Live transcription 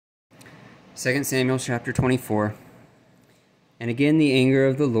2 Samuel chapter 24. And again the anger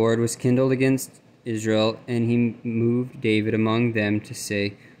of the Lord was kindled against Israel, and he moved David among them to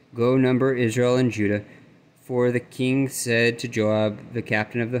say, Go number Israel and Judah. For the king said to Joab, the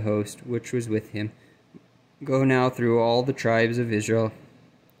captain of the host, which was with him, Go now through all the tribes of Israel,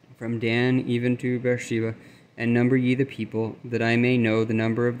 from Dan even to Beersheba, and number ye the people, that I may know the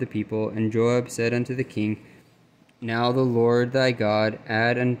number of the people. And Joab said unto the king, Now the Lord thy God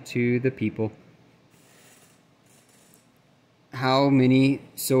add unto the people how many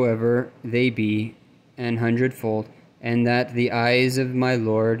soever they be, an hundredfold, and that the eyes of my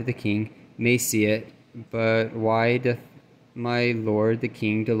lord the king may see it. But why doth my lord the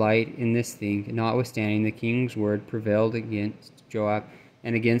king delight in this thing? Notwithstanding, the king's word prevailed against Joab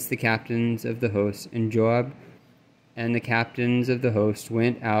and against the captains of the host. And Joab and the captains of the host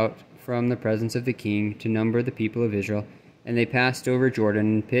went out from the presence of the king to number the people of Israel. And they passed over Jordan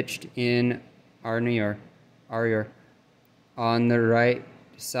and pitched in Aroer, on the right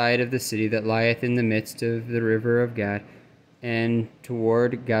side of the city that lieth in the midst of the river of Gad, and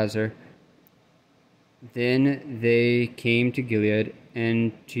toward Gazer. Then they came to Gilead,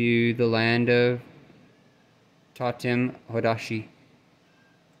 and to the land of Tatim Hodashi,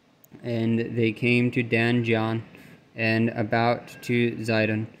 and they came to Dan John, and about to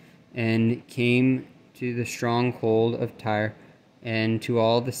Zidon, and came to the stronghold of Tyre, and to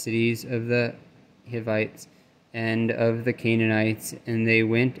all the cities of the Hivites, and of the Canaanites, and they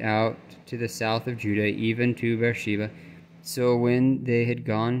went out to the south of Judah, even to Beersheba. So when they had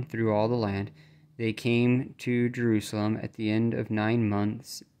gone through all the land, they came to Jerusalem at the end of 9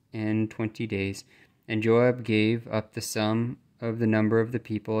 months and 20 days. And Joab gave up the sum of the number of the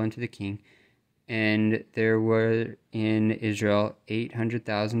people unto the king. And there were in Israel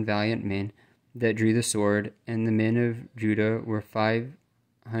 800,000 valiant men that drew the sword, and the men of Judah were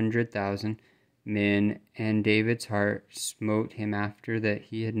 500,000 men. And David's heart smote him after that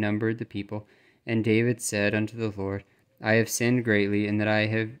he had numbered the people. And David said unto the Lord, I have sinned greatly in that I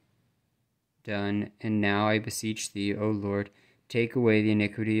have done, and now I beseech thee, O Lord, take away the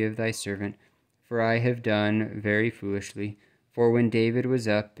iniquity of thy servant, for I have done very foolishly. For when David was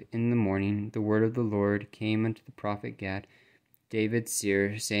up in the morning, the word of the Lord came unto the prophet Gad, David's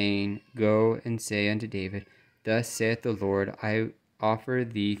seer, saying, Go and say unto David, Thus saith the Lord, I offer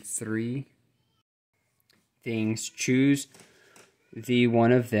thee 3 things, choose thee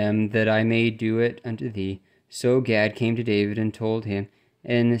one of them, that I may do it unto thee. So Gad came to David and told him,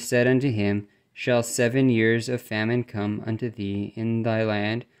 and said unto him, Shall 7 years of famine come unto thee in thy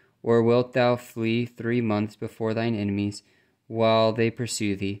land, or wilt thou flee 3 months before thine enemies, while they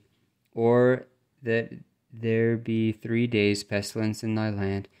pursue thee? Or that there be 3 days pestilence in thy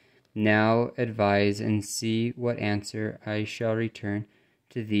land? Now advise, and see what answer I shall return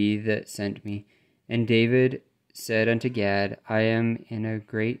to thee that sent me. And David said unto Gad, I am in a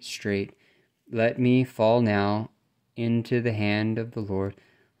great strait. Let me fall now into the hand of the Lord,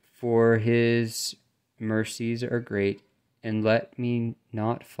 for his mercies are great, and let me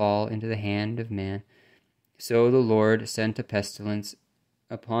not fall into the hand of man. So the Lord sent a pestilence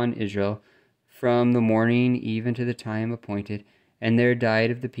upon Israel from the morning even to the time appointed, and there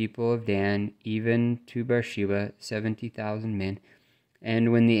died of the people of Dan even to Beersheba 70,000 men.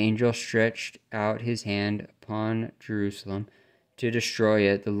 And when the angel stretched out his hand upon Jerusalem to destroy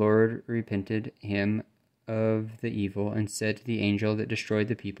it, the Lord repented him of the evil, and said to the angel that destroyed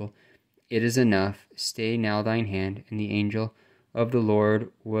the people, It is enough, stay now thine hand. And the angel of the Lord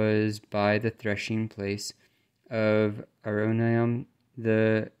was by the threshing place of Aronaim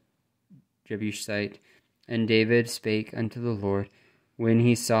the Jebusite. And David spake unto the Lord, when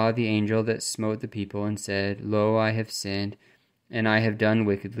he saw the angel that smote the people, and said, Lo, I have sinned, and I have done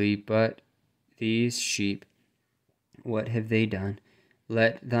wickedly, but these sheep, what have they done?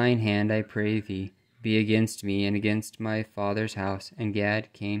 Let thine hand, I pray thee, be against me and against my father's house. And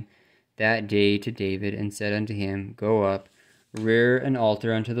Gad came that day to David, and said unto him, Go up, rear an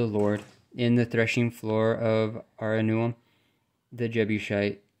altar unto the Lord in the threshing floor of Aronaim the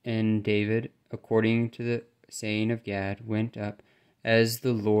Jebusite. And David, according to the saying of Gad, went up as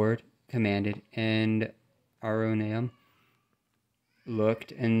the Lord commanded. And Aronaim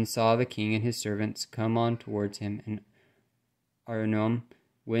looked and saw the king and his servants come on towards him. And Aronaim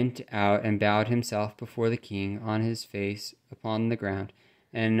went out and bowed himself before the king on his face upon the ground.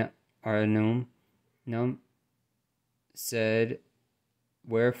 And Aronaim said,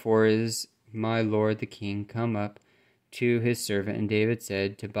 Wherefore is my lord the king come up to his servant? And David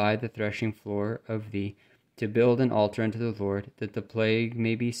said, To buy the threshing floor of thee, to build an altar unto the Lord, that the plague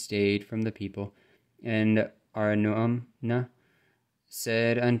may be stayed from the people. And Araunah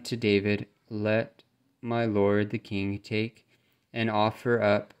said unto David, let my lord the king take and offer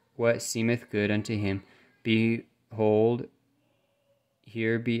up what seemeth good unto him. Behold,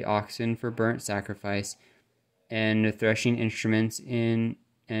 here be oxen for burnt sacrifice, and threshing instruments and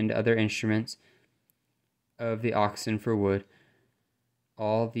other instruments of the oxen for wood.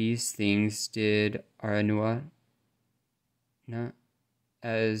 All these things did Araunah,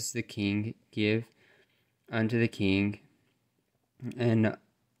 as the king, give unto the king. And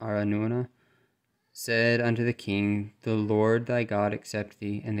Araunah said unto the king, The Lord thy God accept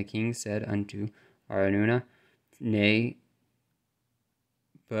thee. And the king said unto Araunah, Nay,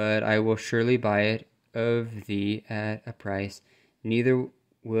 but I will surely buy it of thee at a price. Neither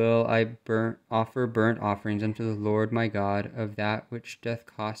will I offer burnt offerings unto the Lord my God of that which doth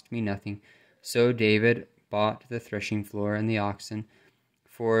cost me nothing. So David bought the threshing floor and the oxen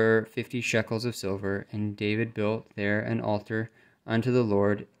for 50 shekels of silver, and David built there an altar unto the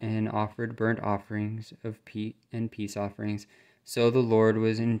Lord, and offered burnt offerings of peace offerings. So the Lord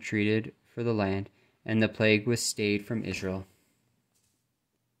was entreated for the land, and the plague was stayed from Israel.